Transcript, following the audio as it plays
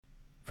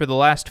For the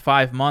last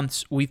 5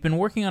 months, we've been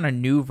working on a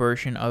new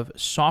version of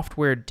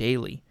Software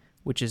Daily,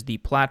 which is the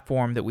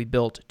platform that we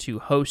built to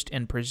host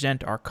and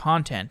present our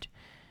content.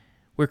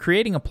 We're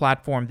creating a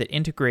platform that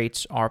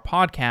integrates our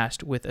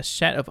podcast with a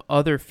set of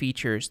other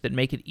features that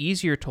make it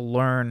easier to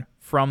learn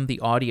from the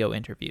audio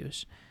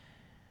interviews.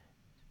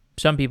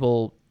 Some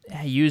people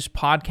use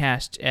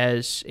podcasts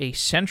as a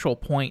central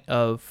point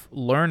of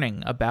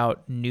learning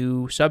about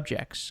new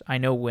subjects. I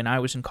know when I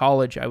was in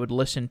college, I would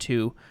listen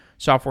to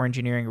Software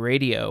Engineering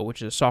Radio,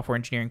 which is a software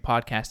engineering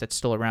podcast that's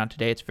still around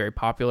today. It's very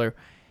popular.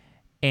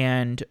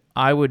 And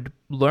I would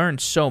learn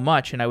so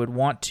much, and I would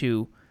want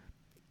to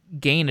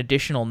gain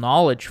additional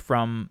knowledge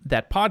from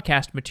that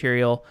podcast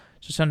material.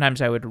 So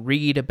sometimes I would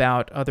read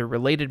about other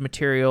related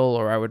material,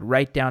 or I would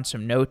write down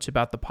some notes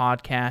about the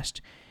podcast.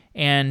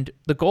 And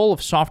the goal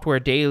of Software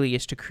Daily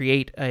is to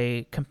create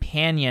a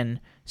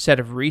companion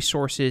set of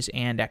resources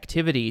and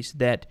activities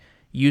that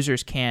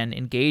users can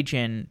engage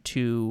in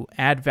to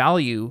add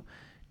value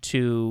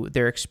to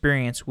their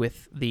experience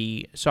with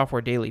the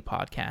Software Daily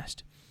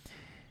podcast.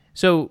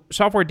 So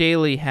Software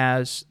Daily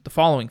has the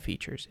following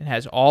features. It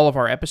has all of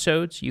our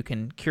episodes. You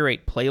can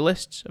curate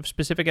playlists of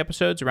specific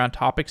episodes around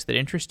topics that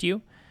interest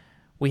you.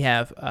 We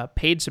have a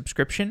paid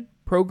subscription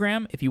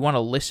program if you want to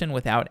listen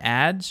without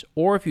ads,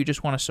 or if you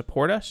just want to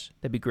support us,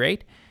 that'd be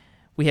great.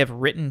 We have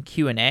written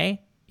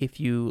Q&A. If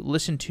you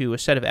listen to a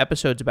set of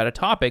episodes about a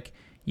topic,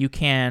 you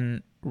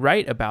can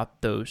write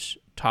about those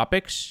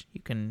topics. You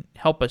can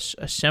help us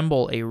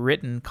assemble a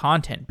written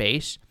content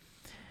base.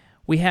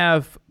 We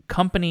have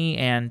company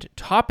and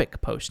topic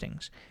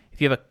postings.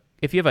 If you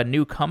have a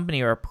new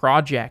company or a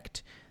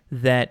project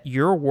that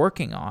you're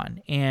working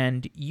on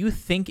and you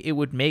think it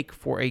would make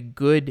for a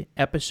good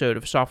episode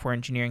of Software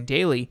Engineering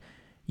Daily,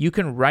 you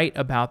can write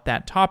about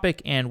that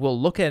topic and we'll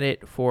look at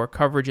it for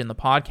coverage in the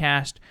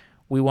podcast.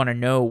 We want to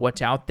know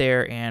what's out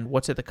there and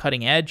what's at the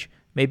cutting edge.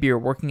 Maybe you're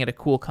working at a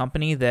cool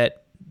company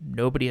that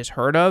nobody has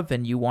heard of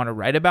and you want to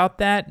write about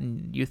that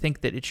and you think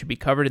that it should be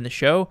covered in the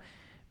show,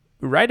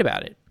 write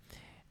about it.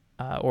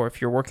 Or if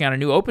you're working on a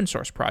new open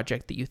source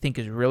project that you think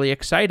is really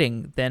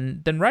exciting,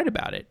 then write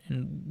about it.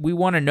 And we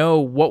want to know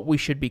what we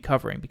should be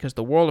covering because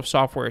the world of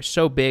software is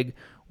so big,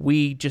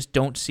 we just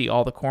don't see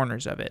all the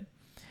corners of it.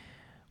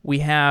 We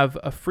have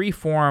a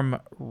free-form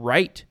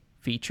write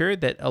feature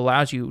that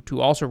allows you to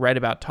also write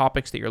about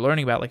topics that you're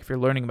learning about. Like if you're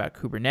learning about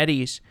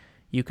Kubernetes,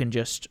 you can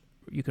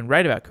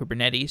write about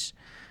Kubernetes.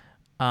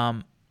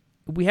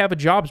 We have a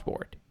jobs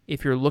board.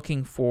 If you're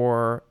looking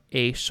for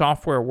a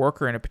software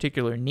worker in a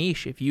particular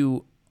niche, if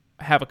you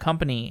have a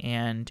company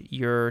and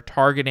you're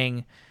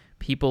targeting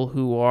people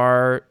who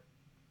are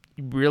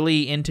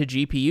really into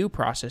GPU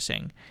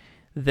processing,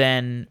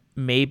 then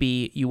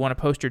maybe you want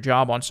to post your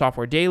job on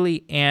Software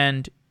Daily,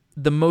 and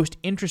the most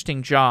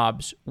interesting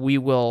jobs we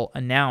will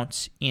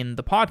announce in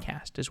the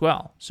podcast as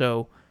well.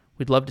 So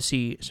we'd love to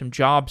see some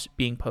jobs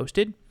being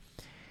posted.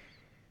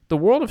 The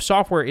world of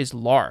software is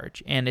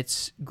large, and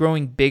it's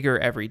growing bigger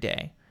every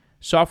day.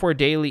 Software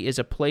Daily is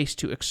a place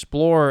to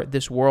explore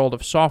this world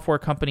of software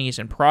companies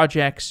and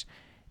projects,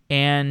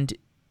 and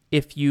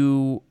if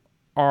you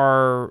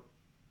are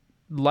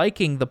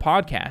liking the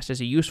podcast as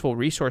a useful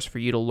resource for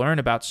you to learn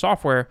about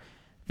software,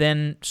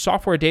 then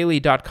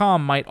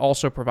softwaredaily.com might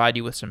also provide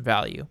you with some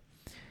value.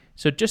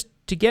 So just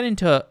to get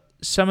into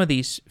some of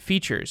these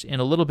features in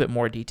a little bit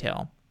more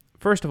detail,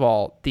 first of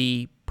all,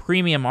 the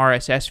premium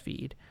RSS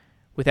feed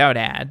without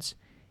ads.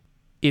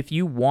 If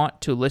you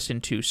want to listen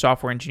to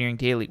Software Engineering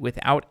Daily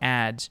without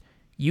ads,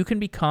 you can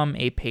become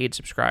a paid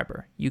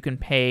subscriber. You can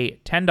pay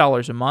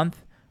 $10 a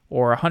month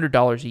or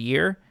 $100 a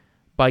year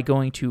by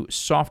going to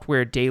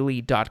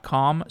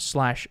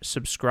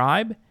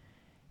softwaredaily.com/subscribe.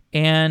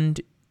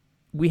 And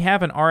we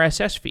have an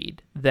RSS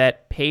feed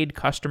that paid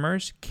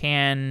customers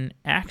can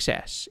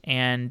access,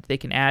 and they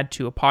can add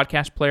to a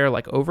podcast player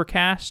like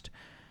Overcast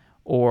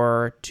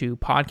or to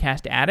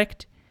Podcast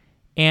Addict.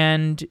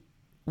 And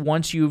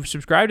once you've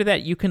subscribed to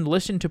that, you can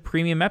listen to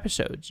premium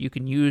episodes. You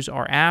can use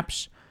our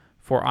apps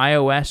for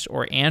iOS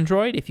or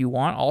Android if you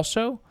want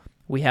also.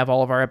 We have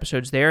all of our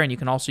episodes there, and you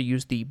can also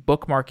use the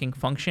bookmarking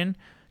function.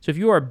 So if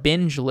you are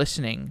binge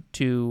listening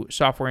to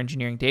Software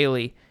Engineering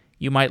Daily,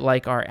 you might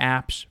like our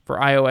apps for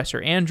iOS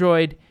or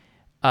Android.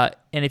 And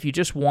if you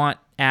just want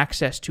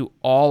access to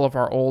all of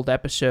our old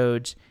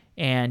episodes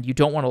and you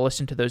don't want to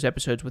listen to those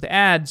episodes with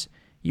ads,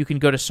 you can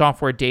go to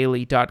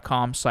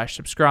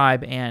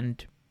softwaredaily.com/subscribe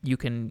and you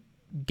can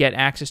get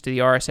access to the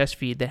RSS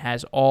feed that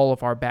has all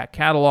of our back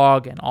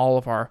catalog and all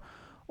of our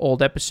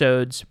old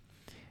episodes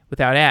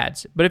without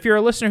ads. But if you're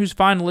a listener who's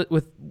fine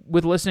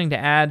with listening to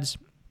ads,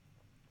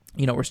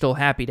 we're still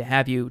happy to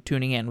have you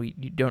tuning in.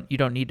 You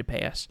don't need to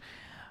pay us.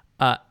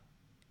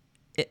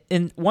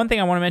 And one thing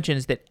I want to mention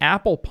is that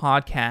Apple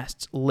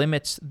Podcasts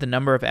limits the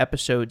number of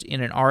episodes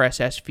in an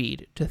RSS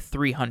feed to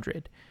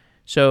 300.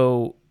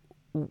 So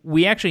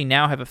we actually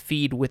now have a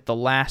feed with the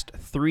last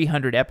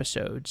 300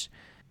 episodes,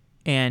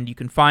 and you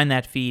can find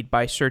that feed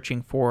by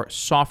searching for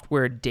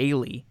Software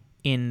Daily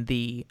in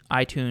the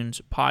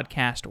iTunes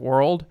podcast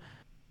world.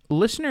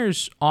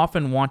 Listeners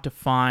often want to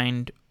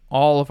find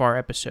all of our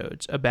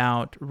episodes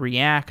about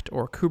React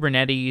or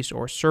Kubernetes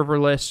or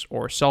serverless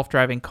or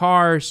self-driving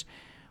cars.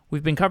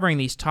 We've been covering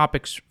these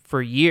topics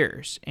for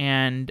years,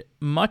 and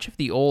much of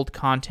the old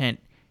content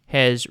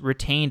has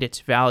retained its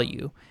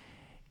value.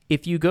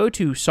 If you go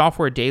to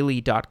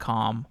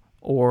softwaredaily.com,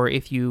 or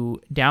if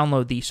you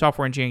download the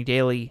Software Engineering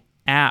Daily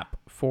app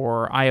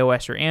for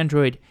iOS or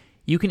Android,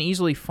 you can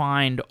easily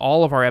find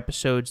all of our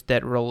episodes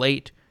that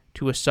relate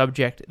to a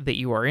subject that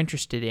you are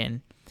interested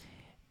in.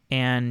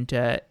 And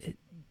I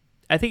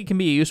think it can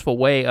be a useful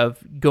way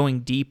of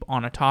going deep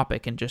on a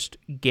topic and just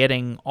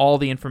getting all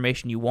the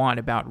information you want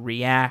about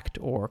React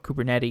or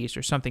Kubernetes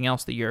or something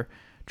else that you're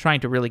trying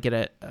to really get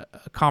a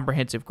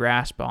comprehensive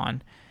grasp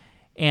on.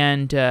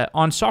 And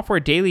on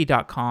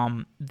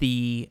softwaredaily.com,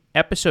 the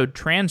episode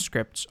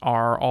transcripts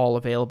are all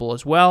available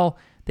as well.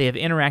 They have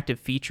interactive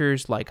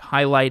features like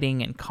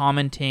highlighting and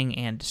commenting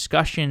and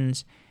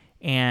discussions.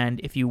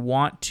 And if you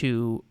want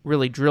to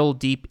really drill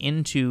deep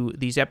into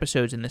these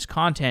episodes and this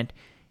content,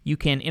 you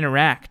can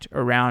interact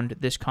around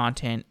this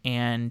content,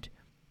 and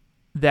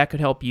that could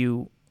help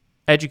you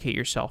educate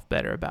yourself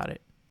better about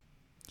it.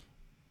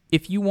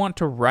 If you want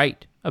to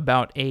write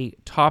about a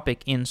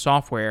topic in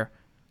software,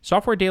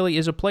 Software Daily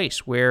is a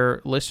place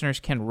where listeners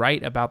can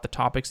write about the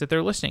topics that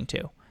they're listening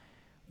to.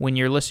 When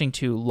you're listening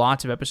to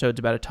lots of episodes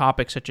about a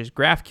topic such as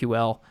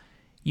GraphQL,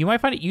 you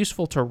might find it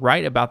useful to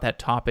write about that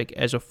topic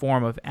as a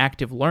form of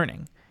active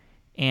learning.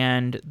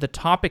 And the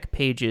topic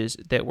pages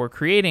that we're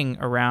creating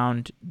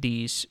around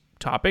these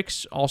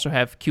topics also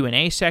have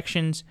Q&A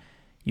sections.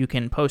 You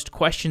can post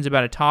questions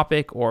about a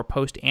topic or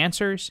post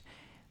answers,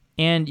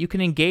 and you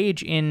can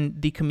engage in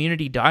the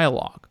community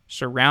dialogue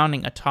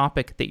surrounding a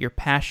topic that you're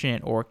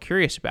passionate or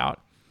curious about.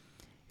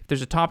 If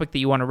there's a topic that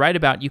you want to write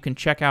about, you can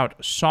check out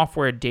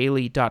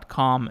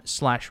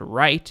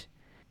softwaredaily.com/write.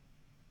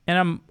 And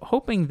I'm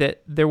hoping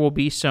that there will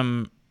be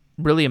some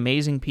really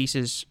amazing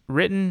pieces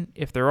written.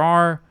 If there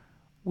are,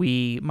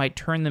 we might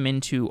turn them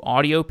into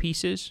audio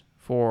pieces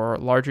for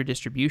larger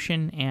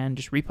distribution and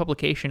just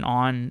republication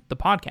on the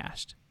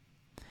podcast.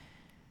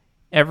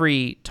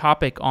 Every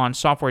topic on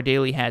Software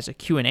Daily has a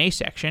Q&A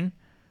section.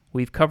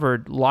 We've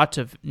covered lots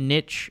of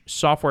niche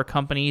software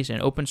companies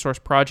and open source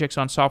projects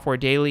on Software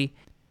Daily,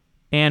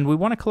 and we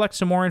want to collect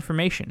some more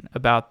information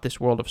about this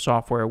world of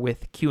software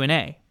with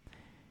Q&A.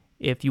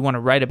 If you want to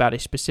write about a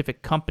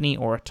specific company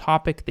or a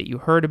topic that you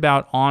heard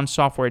about on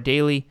Software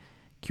Daily,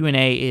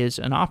 Q&A is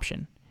an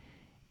option.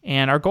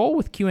 And our goal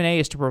with Q&A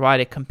is to provide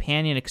a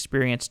companion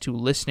experience to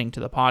listening to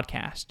the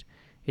podcast.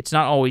 It's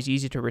not always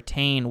easy to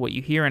retain what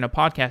you hear in a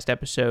podcast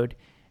episode,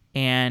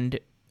 and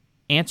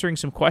answering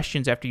some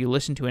questions after you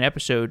listen to an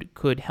episode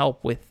could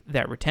help with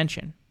that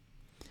retention.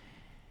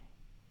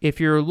 If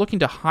you're looking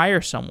to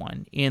hire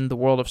someone in the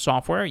world of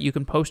software, you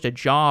can post a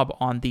job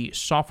on the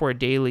Software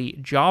Daily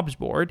jobs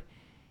board,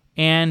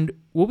 and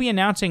we'll be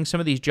announcing some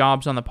of these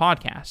jobs on the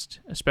podcast,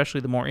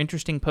 especially the more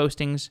interesting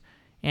postings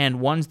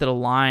and ones that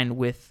align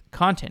with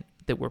content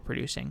that we're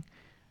producing.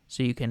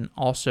 So you can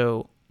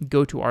also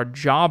go to our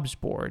jobs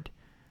board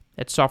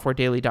at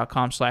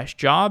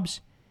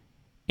softwaredaily.com/jobs.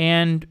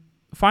 And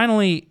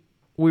finally,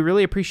 we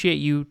really appreciate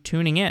you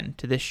tuning in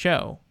to this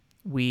show.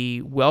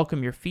 We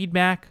welcome your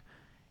feedback,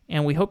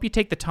 and we hope you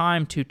take the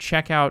time to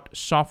check out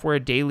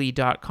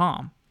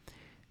softwaredaily.com.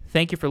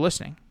 Thank you for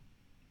listening.